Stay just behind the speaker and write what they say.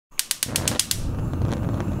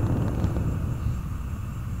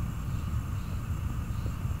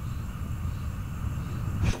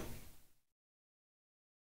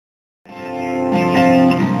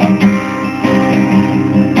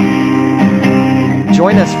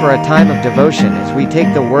Join us for a time of devotion as we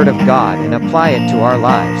take the Word of God and apply it to our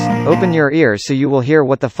lives. Open your ears so you will hear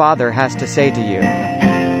what the Father has to say to you.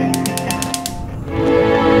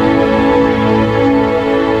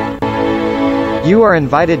 You are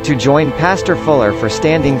invited to join Pastor Fuller for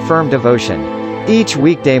Standing Firm Devotion. Each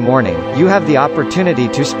weekday morning, you have the opportunity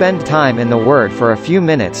to spend time in the Word for a few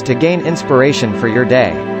minutes to gain inspiration for your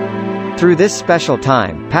day. Through this special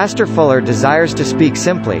time, Pastor Fuller desires to speak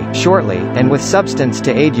simply, shortly, and with substance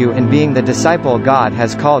to aid you in being the disciple God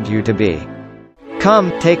has called you to be.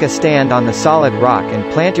 Come, take a stand on the solid rock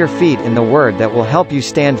and plant your feet in the Word that will help you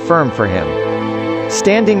stand firm for Him.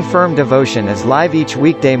 Standing Firm Devotion is live each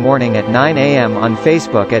weekday morning at 9 a.m. on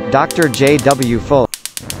Facebook at Dr. J.W. Fuller.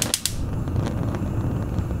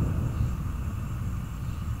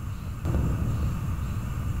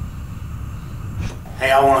 Hey,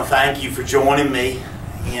 I want to thank you for joining me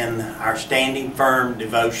in our Standing Firm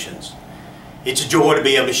Devotions. It's a joy to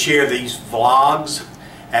be able to share these vlogs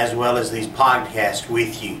as well as these podcasts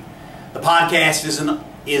with you. The podcast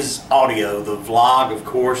is audio. The vlog, of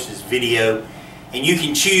course, is video. And you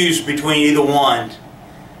can choose between either one.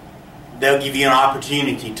 They'll give you an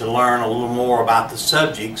opportunity to learn a little more about the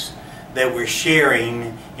subjects that we're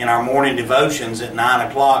sharing in our morning devotions at 9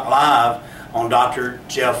 o'clock live on Dr.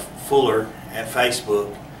 Jeff Fuller at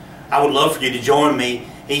Facebook. I would love for you to join me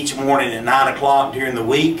each morning at 9 o'clock during the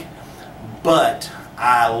week, but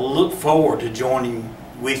I look forward to joining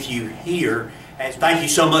with you here. And thank you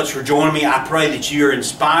so much for joining me. I pray that you're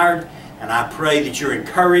inspired, and I pray that you're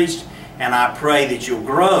encouraged, and I pray that you'll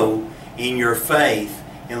grow in your faith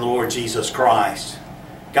in the Lord Jesus Christ.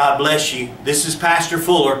 God bless you. This is Pastor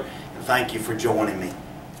Fuller, and thank you for joining me.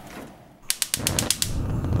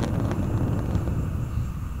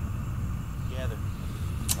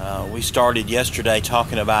 We started yesterday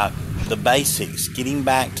talking about the basics, getting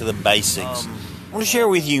back to the basics. I want to share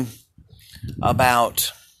with you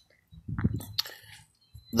about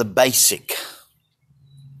the basic,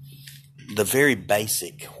 the very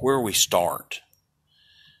basic, where we start.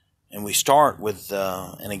 And we start with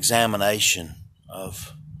an examination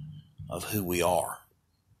of who we are,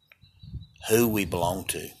 who we belong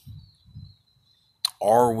to.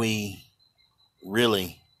 Are we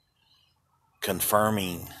really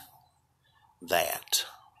confirming that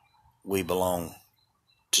we belong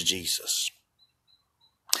to Jesus?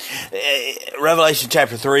 Revelation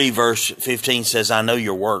chapter 3 verse 15 says, I know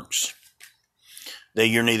your works, that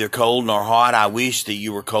you're neither cold nor hot. I wish that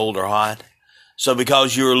you were cold or hot. So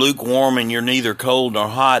because you're lukewarm and you're neither cold nor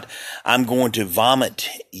hot, I'm going to vomit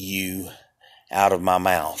you out of my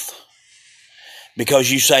mouth.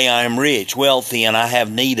 Because you say I am rich, wealthy, and I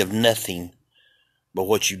have need of nothing. But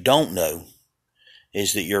what you don't know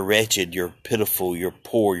is that you're wretched, you're pitiful, you're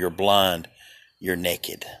poor, you're blind, you're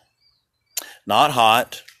naked. Not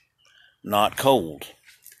hot, not cold,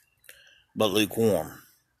 but lukewarm.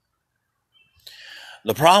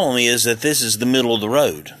 The problem is that this is the middle of the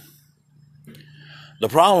road. The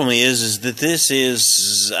problem is that this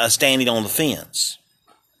is standing on the fence.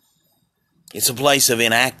 It's a place of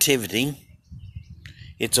inactivity.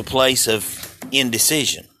 It's a place of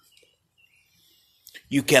indecision.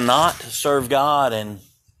 You cannot serve God and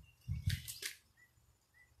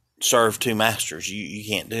serve two masters. You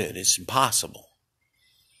can't do it. It's impossible.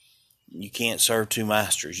 You can't serve two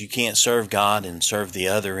masters. You can't serve God and serve the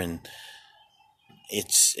other, and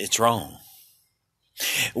it's wrong.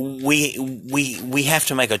 We have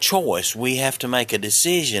to make a choice. We have to make a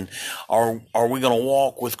decision. Are we going to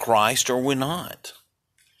walk with Christ or we're not?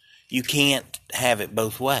 You can't have it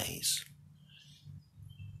both ways.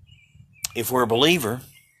 If we're a believer,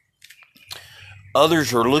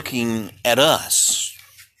 others are looking at us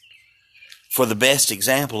for the best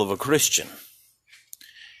example of a Christian.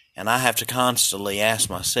 And I have to constantly ask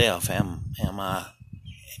myself, am I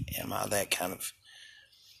that kind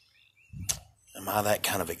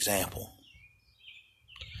of example?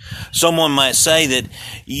 Someone might say that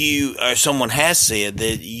someone has said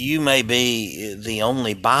that you may be the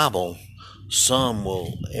only Bible some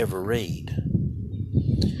will ever read.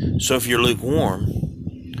 So if you're lukewarm,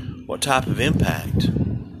 what type of impact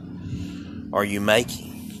are you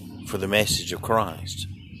making for the message of Christ?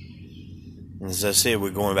 And as I said,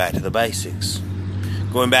 we're going back to the basics.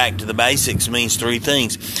 Going back to the basics means three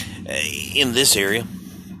things. In this area,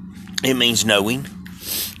 it means knowing,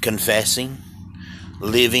 confessing,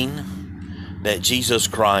 living that Jesus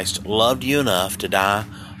Christ loved you enough to die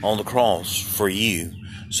on the cross for you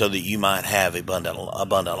so that you might have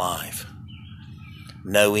abundant life.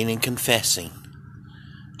 Knowing and confessing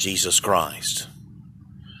Jesus Christ,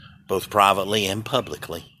 both privately and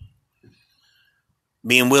publicly.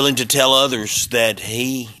 being willing to tell others that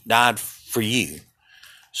He died for you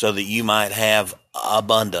so that you might have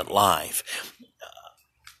abundant life.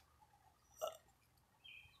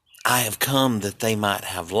 I have come that they might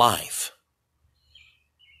have life.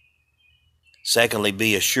 Secondly,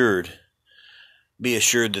 be assured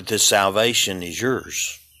that this salvation is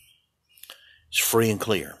yours. It's free and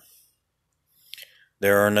clear.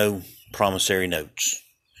 There are no promissory notes.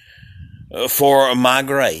 For by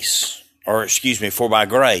grace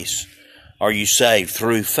are you saved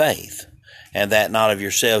through faith, and that not of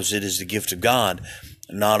yourselves, it is the gift of God,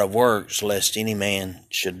 not of works, lest any man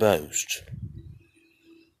should boast.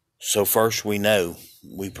 So first we know,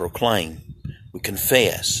 we proclaim, we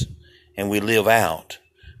confess, and we live out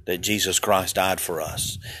that Jesus Christ died for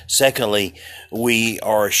us. Secondly, we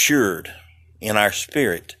are assured in our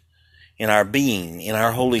spirit, in our being, in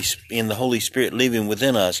the Holy Spirit living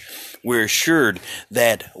within us, we're assured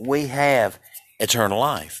that we have eternal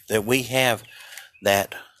life, that we have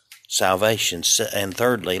that salvation. And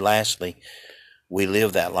thirdly, lastly, we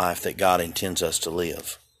live that life that God intends us to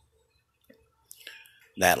live.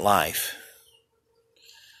 That life.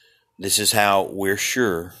 This is how we're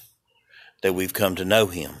sure that we've come to know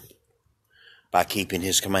Him, by keeping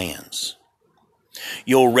His commands.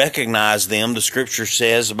 You'll recognize them, the Scripture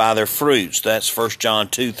says, by their fruits. That's 1 John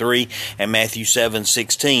 2:3 and Matthew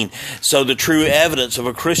 7:16. So the true evidence of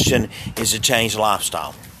a Christian is a changed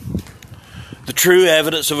lifestyle. The true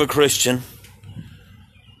evidence of a Christian,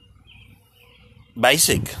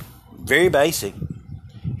 very basic,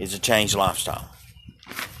 is a changed lifestyle.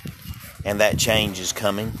 And that change is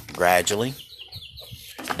coming gradually.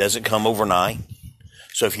 It doesn't come overnight.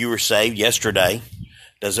 So if you were saved yesterday,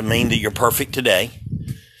 doesn't mean that you're perfect today.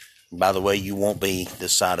 By the way, you won't be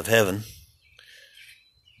this side of heaven.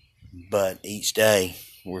 But each day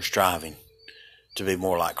we're striving to be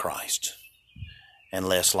more like Christ and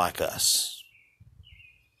less like us.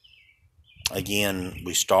 Again,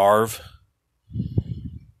 we starve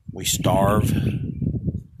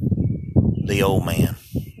the old man.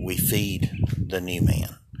 We feed the new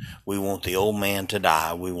man. We want the old man to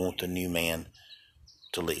die. We want the new man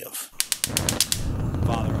to live.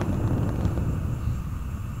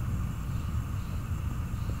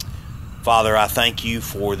 Father, I thank you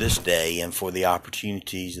for this day and for the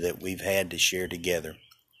opportunities that we've had to share together.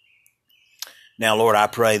 Now, Lord, I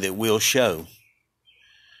pray that we'll show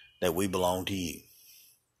that we belong to you.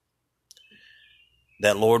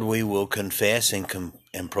 That, Lord, we will confess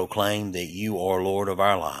and proclaim that you are Lord of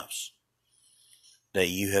our lives, that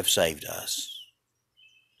you have saved us.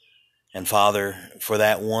 And Father, for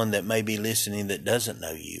that one that may be listening that doesn't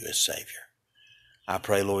know you as Savior, I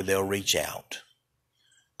pray, Lord, they'll reach out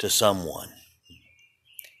to someone,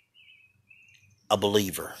 a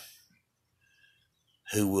believer,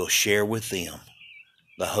 who will share with them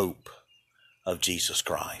the hope of Jesus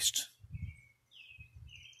Christ.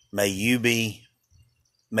 May you be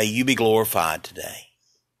glorified today.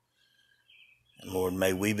 And Lord,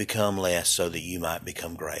 may we become less so that you might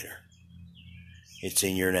become greater. It's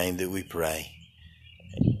in your name that we pray.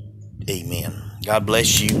 Amen. God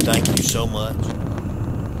bless you. Thank you so much.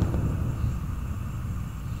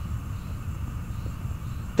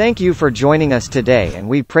 Thank you for joining us today, and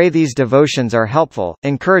we pray these devotions are helpful,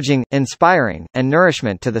 encouraging, inspiring, and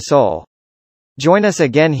nourishment to the soul. Join us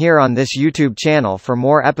again here on this YouTube channel for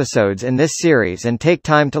more episodes in this series, and take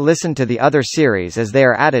time to listen to the other series as they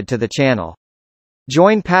are added to the channel.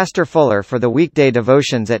 Join Pastor Fuller for the weekday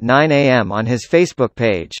devotions at 9 a.m. on his Facebook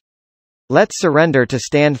page. Let's surrender to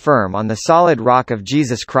stand firm on the solid rock of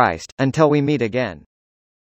Jesus Christ. Until we meet again.